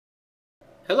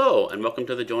Hello and welcome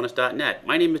to thejonas.net.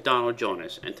 My name is Donald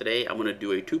Jonas and today I'm going to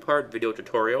do a two-part video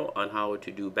tutorial on how to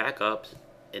do backups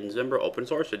in Zimbra Open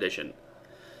Source Edition.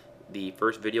 The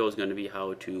first video is going to be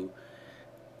how to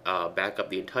back up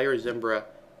the entire Zimbra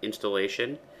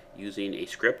installation using a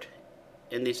script.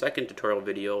 In the second tutorial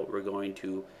video we're going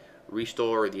to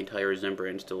restore the entire Zimbra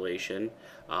installation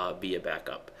via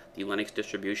backup. The Linux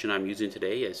distribution I'm using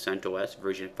today is CentOS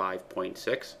version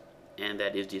 5.6 and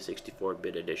that is the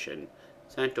 64-bit edition.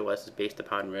 CentOS is based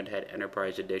upon Red Hat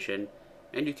Enterprise Edition,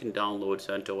 and you can download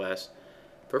CentOS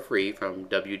for free from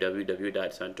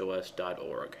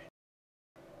www.centos.org.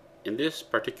 In this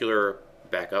particular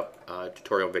backup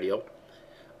tutorial video,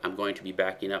 I'm going to be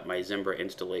backing up my Zimbra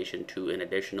installation to an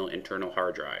additional internal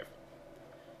hard drive.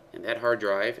 And that hard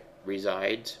drive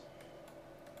resides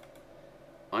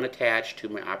unattached to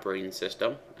my operating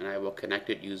system, and I will connect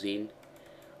it using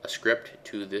a script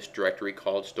to this directory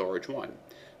called storage1.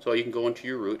 So you can go into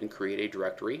your root and create a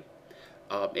directory.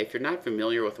 If you're not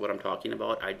familiar with what I'm talking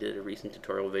about, I did a recent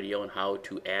tutorial video on how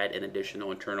to add an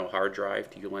additional internal hard drive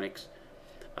to your Linux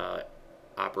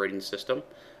operating system.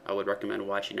 I would recommend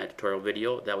watching that tutorial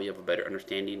video. That way you have a better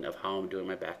understanding of how I'm doing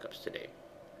my backups today.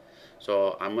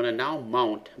 So I'm going to now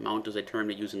mount is a term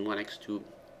they use in Linux to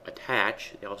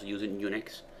attach, they also use it in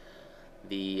Unix,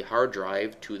 the hard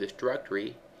drive to this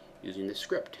directory using this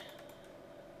script.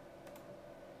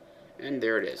 And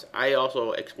there it is. I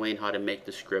also explained how to make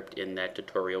the script in that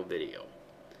tutorial video.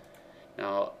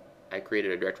 Now, I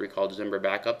created a directory called Zimbra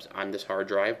Backups on this hard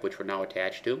drive, which we're now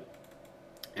attached to.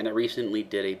 And I recently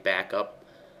did a backup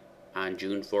on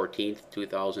June 14th,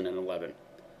 2011.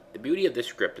 The beauty of this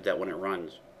script is that when it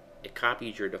runs, it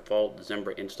copies your default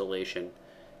Zimbra installation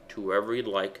to wherever you'd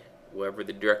like, wherever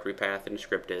the directory path in the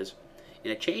script is,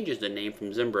 and it changes the name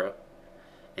from Zimbra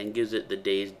and gives it the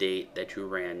day's date that you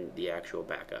ran the actual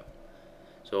backup.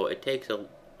 So it takes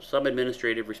some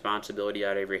administrative responsibility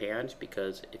out of your hands,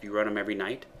 because if you run them every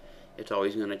night, it's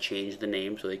always going to change the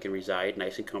name so they can reside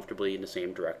nice and comfortably in the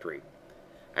same directory.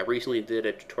 I recently did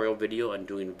a tutorial video on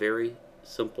doing very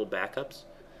simple backups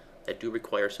that do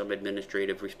require some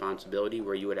administrative responsibility,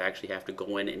 where you would actually have to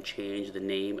go in and change the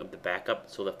name of the backup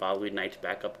so the following night's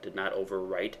backup did not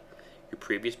overwrite your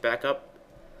previous backup.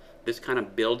 This kind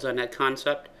of builds on that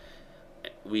concept.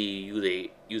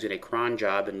 We using a cron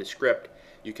job in the script,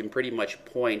 you can pretty much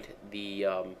point the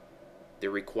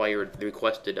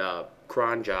requested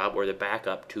cron job or the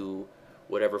backup to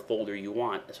whatever folder you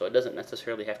want. So it doesn't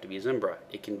necessarily have to be Zimbra.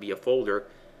 It can be a folder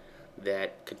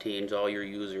that contains all your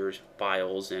users'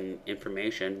 files and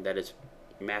information that is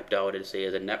mapped out as, say,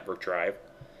 as a network drive.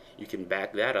 You can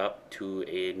back that up to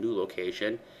a new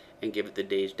location and give it the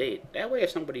day's date. That way, if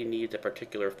somebody needs a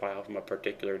particular file from a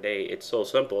particular day, it's so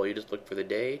simple. You just look for the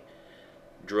day,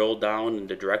 drill down in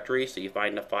the directory so you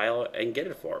find the file and get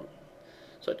it for them.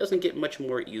 So it doesn't get much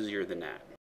more easier than that.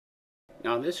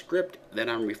 Now this script that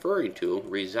I'm referring to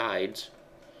resides,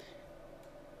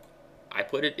 I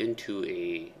put it into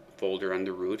a folder on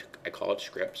the root. I call it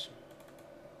scripts,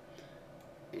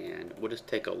 and we'll just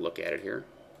take a look at it here.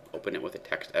 Open it with a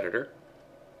text editor.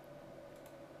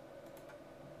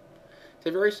 It's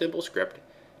a very simple script,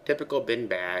 typical bin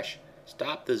bash.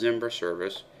 Stop the Zimbra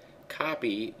service,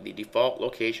 copy the default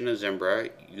location of Zimbra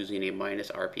using a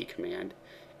 -rp command,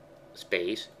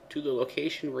 space, to the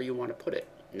location where you want to put it.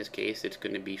 In this case, it's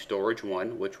going to be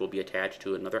storage1, which will be attached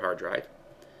to another hard drive,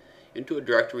 into a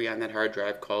directory on that hard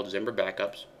drive called Zimbra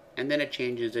Backups, and then it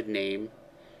changes the name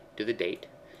to the date,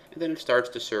 and then it starts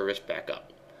the service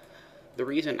backup. The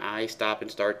reason I stop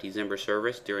and start the Zimbra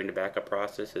service during the backup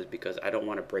process is because I don't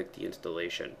want to break the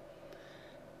installation.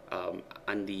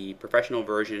 On the professional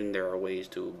version, there are ways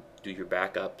to do your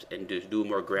backups and just do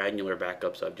more granular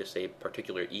backups of, just say,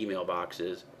 particular email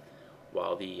boxes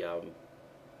while the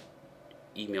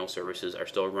email services are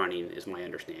still running, is my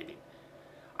understanding.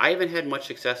 I haven't had much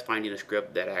success finding a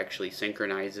script that actually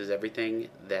synchronizes everything,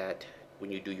 that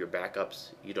when you do your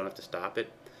backups you don't have to stop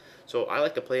it. So I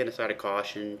like to play on the side of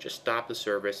caution, just stop the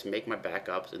service, make my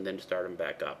backups, and then start them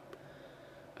back up.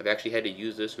 I've actually had to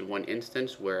use this in one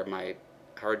instance where my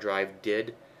hard drive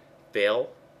did fail,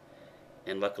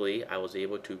 and luckily I was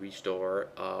able to restore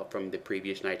from the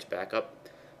previous night's backup,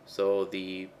 so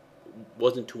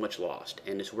wasn't too much lost,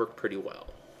 and this worked pretty well.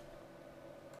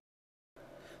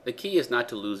 The key is not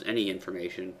to lose any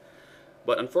information,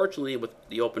 but unfortunately with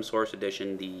the open source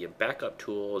edition, the backup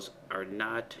tools are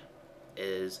not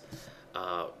as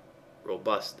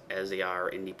robust as they are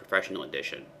in the professional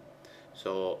edition.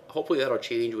 So hopefully that'll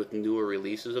change with newer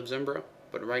releases of Zimbra,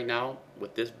 but right now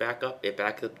with this backup, it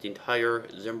backs up the entire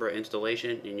Zimbra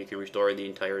installation, and you can restore the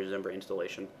entire Zimbra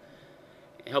installation.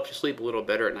 It helps you sleep a little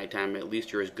better at nighttime. At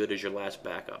least you're as good as your last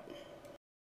backup.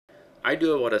 I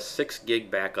do about a 6 gig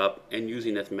backup, and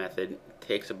using this method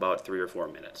takes about 3 or 4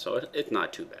 minutes, so it's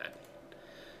not too bad.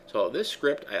 So this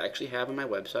script I actually have on my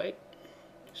website.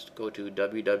 Just go to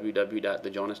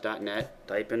www.thejonas.net,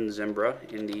 type in Zimbra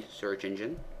in the search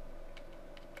engine,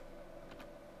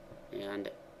 and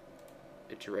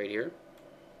it's right here.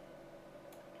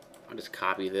 I'll just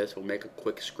copy this. We'll make a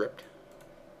quick script.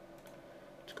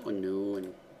 Just go new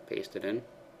and paste it in.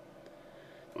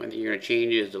 The only thing you're going to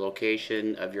change is the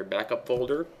location of your backup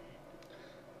folder.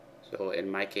 So in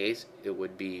my case, it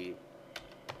would be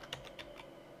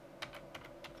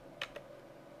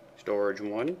storage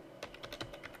 1.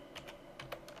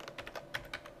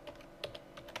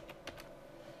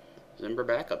 Zimbra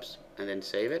backups, and then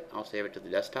save it. I'll save it to the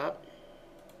desktop.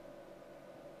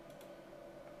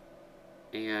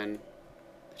 And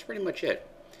that's pretty much it.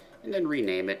 And then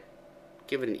rename it.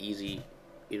 Give it an easy,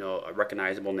 a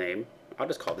recognizable name. I'll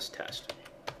just call this test.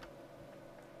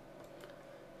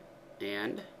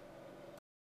 And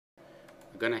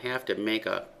we're going to have to make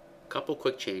a couple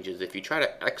quick changes. If you try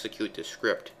to execute the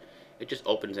script, it just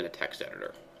opens in a text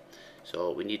editor.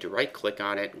 So we need to right click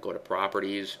on it and go to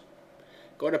properties,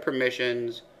 go to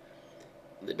permissions.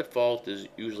 The default is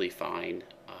usually fine.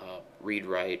 Read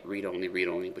write, read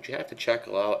only, but you have to check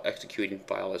allow executing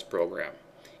file as program.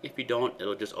 If you don't,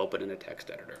 it'll just open in a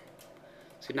text editor.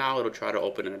 See, now it'll try to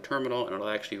open in a terminal, and it'll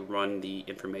actually run the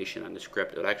information on the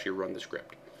script. It'll actually run the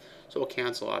script. So we'll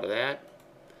cancel out of that,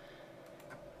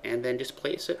 and then just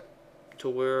place it to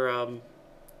where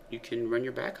you can run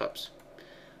your backups.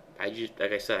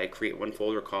 Like I said, I create one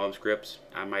folder called scripts.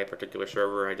 On my particular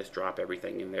server, I just drop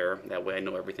everything in there. That way I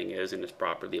know everything is and it's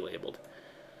properly labeled.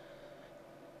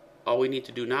 All we need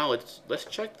to do now is let's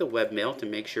check the webmail to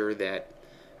make sure that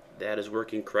that is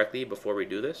working correctly before we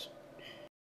do this.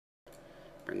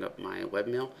 Bring up my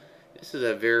webmail. This is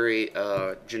a very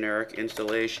generic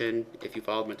installation. If you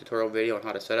followed my tutorial video on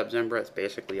how to set up Zimbra, it's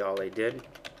basically all I did.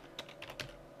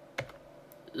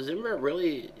 Zimbra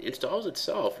really installs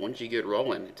itself once you get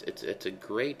rolling. It's a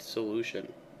great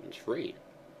solution. It's free.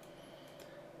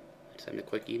 Send a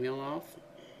quick email off.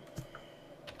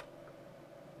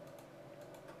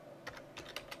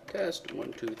 Test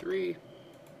 1 2 3.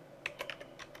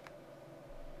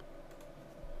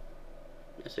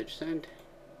 Message sent,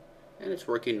 and it's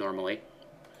working normally.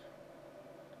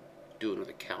 Do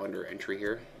another calendar entry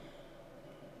here.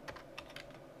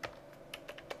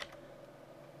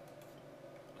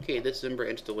 Okay, this Zimbra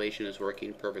installation is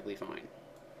working perfectly fine.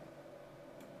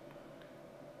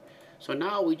 So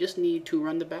now we just need to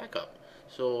run the backup.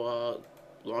 So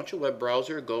launch a web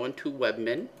browser, go into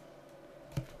webmin,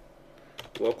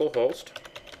 localhost,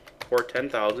 port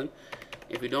 10,000.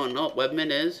 If you don't know what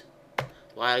webmin is,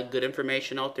 a lot of good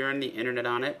information out there on the internet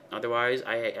on it. Otherwise,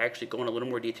 I actually go in a little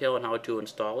more detail on how to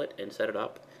install it and set it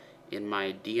up in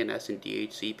my DNS and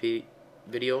DHCP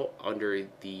video under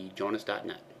the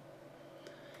Jonas.net.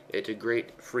 It's a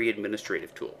great free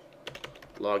administrative tool.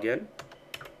 Log in.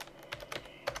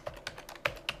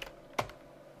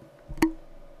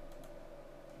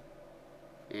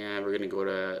 And we're going to go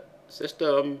to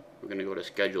System. We're going to go to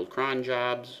Scheduled cron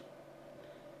jobs.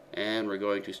 And we're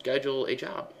going to schedule a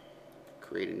job.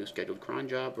 Create a new scheduled cron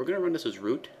job. We're going to run this as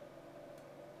root.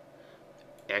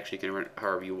 Actually, you can run it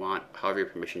however you want, however your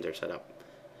permissions are set up.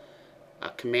 A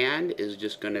command is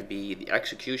just going to be the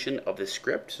execution of the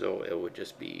script, so it would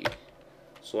just be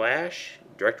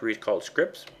 / directory is called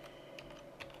scripts,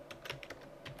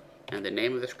 and the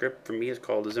name of the script for me is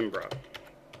called Zimbra.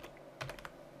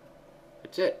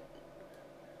 That's it.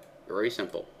 Very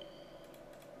simple.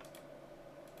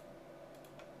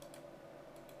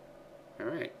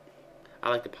 Alright. I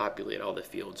like to populate all the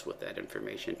fields with that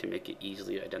information to make it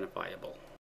easily identifiable.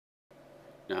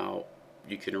 Now,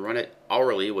 you can run it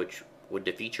hourly, which would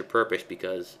defeat your purpose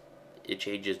because it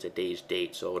changes the day's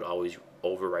date, so it would always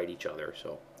overwrite each other.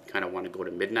 So you kind of want to go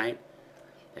to midnight.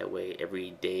 That way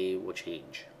every day will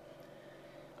change.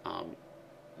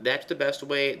 That's the best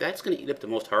way. That's going to eat up the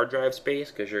most hard drive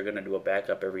space because you're going to do a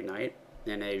backup every night.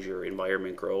 And as your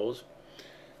environment grows,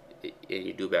 and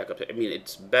you do backups, I mean,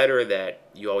 it's better that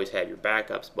you always have your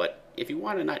backups, but if you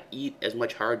want to not eat as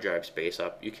much hard drive space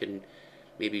up, you can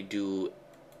maybe do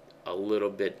a little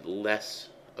bit less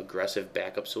aggressive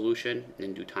backup solution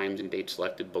and do times and dates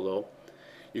selected below.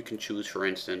 You can choose, for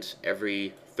instance,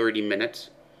 every 30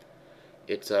 minutes.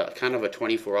 It's a kind of a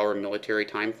 24-hour military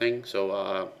time thing.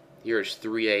 So here's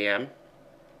 3 a.m.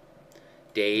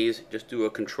 Days, just do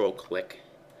a control click.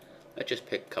 Let's just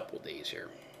pick a couple days here.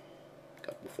 A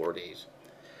couple 4 days.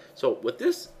 So with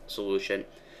this solution,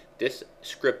 this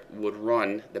script would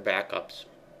run the backups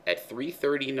at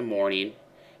 3:30 in the morning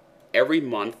every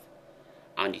month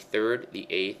on the 3rd, the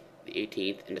 8th, the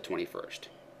 18th, and the 21st.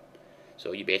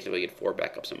 So you basically get 4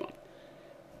 backups a month.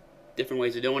 Different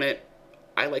ways of doing it.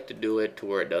 I like to do it to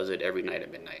where it does it every night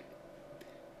at midnight.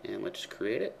 And let's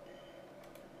create it.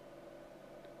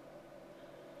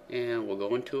 And we'll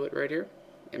go into it right here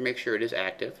and make sure it is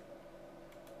active.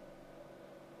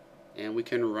 And we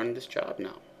can run this job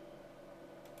now.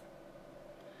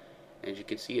 As you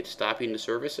can see, it's stopping the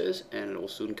services, and it will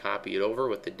soon copy it over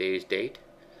with the day's date.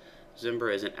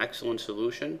 Zimbra is an excellent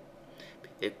solution.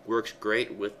 It works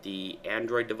great with the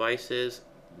Android devices,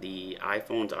 the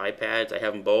iPhones, iPads. I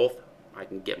have them both. I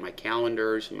can get my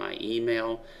calendars, my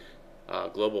email,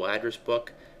 global address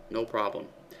book, no problem.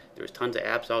 There's tons of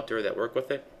apps out there that work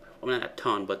with it. Well, not a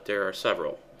ton, but there are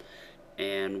several.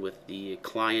 And with the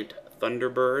client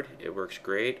Thunderbird, it works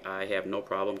great. I have no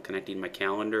problem connecting my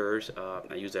calendars.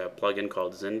 I use a plugin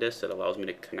called Zimbra that allows me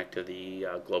to connect to the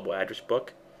global address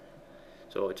book.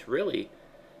 So it's really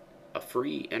a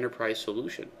free enterprise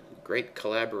solution. Great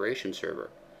collaboration server.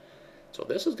 So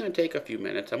this is going to take a few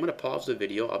minutes. I'm going to pause the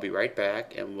video. I'll be right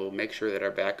back, and we'll make sure that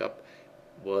our backup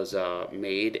was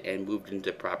made and moved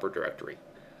into the proper directory.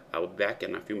 I will be back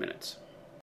in a few minutes.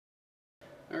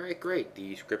 Alright, great.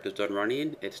 The script is done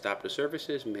running. It stopped the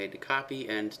services, made the copy,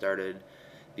 and started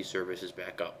the services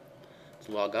back up. Let's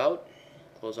log out,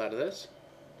 close out of this,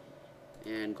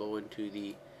 and go into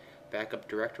the backup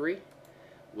directory,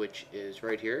 which is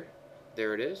right here.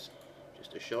 There it is,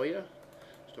 just to show you.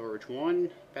 Storage 1,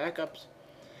 backups,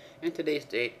 and today's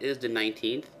date is the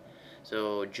 19th.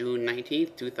 So June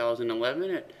 19th,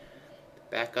 2011.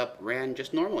 Backup ran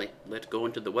just normally. Let's go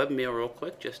into the webmail real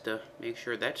quick just to make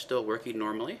sure that's still working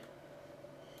normally.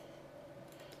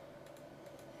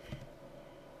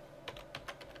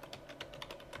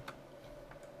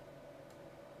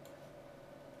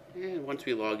 And once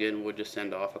we log in, we'll just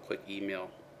send off a quick email.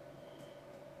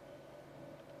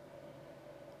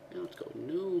 Now let's go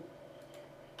new.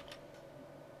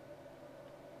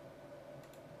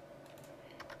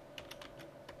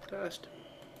 Test.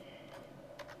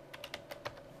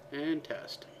 And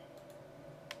test.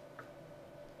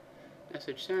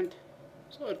 Message sent.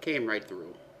 So it came right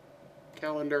through.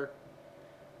 Calendar.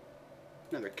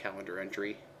 Another calendar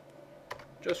entry.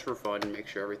 Just for fun, make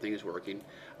sure everything is working.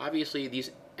 Obviously,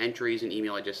 these entries and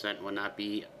email I just sent will not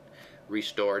be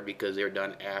restored because they're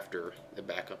done after the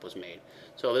backup was made.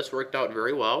 So this worked out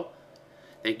very well.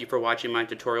 Thank you for watching my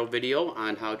tutorial video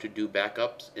on how to do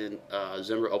backups in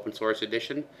Zimbra Open Source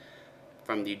Edition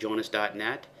from the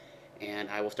jonas.net.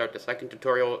 And I will start the second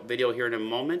tutorial video here in a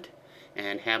moment,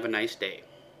 and have a nice day.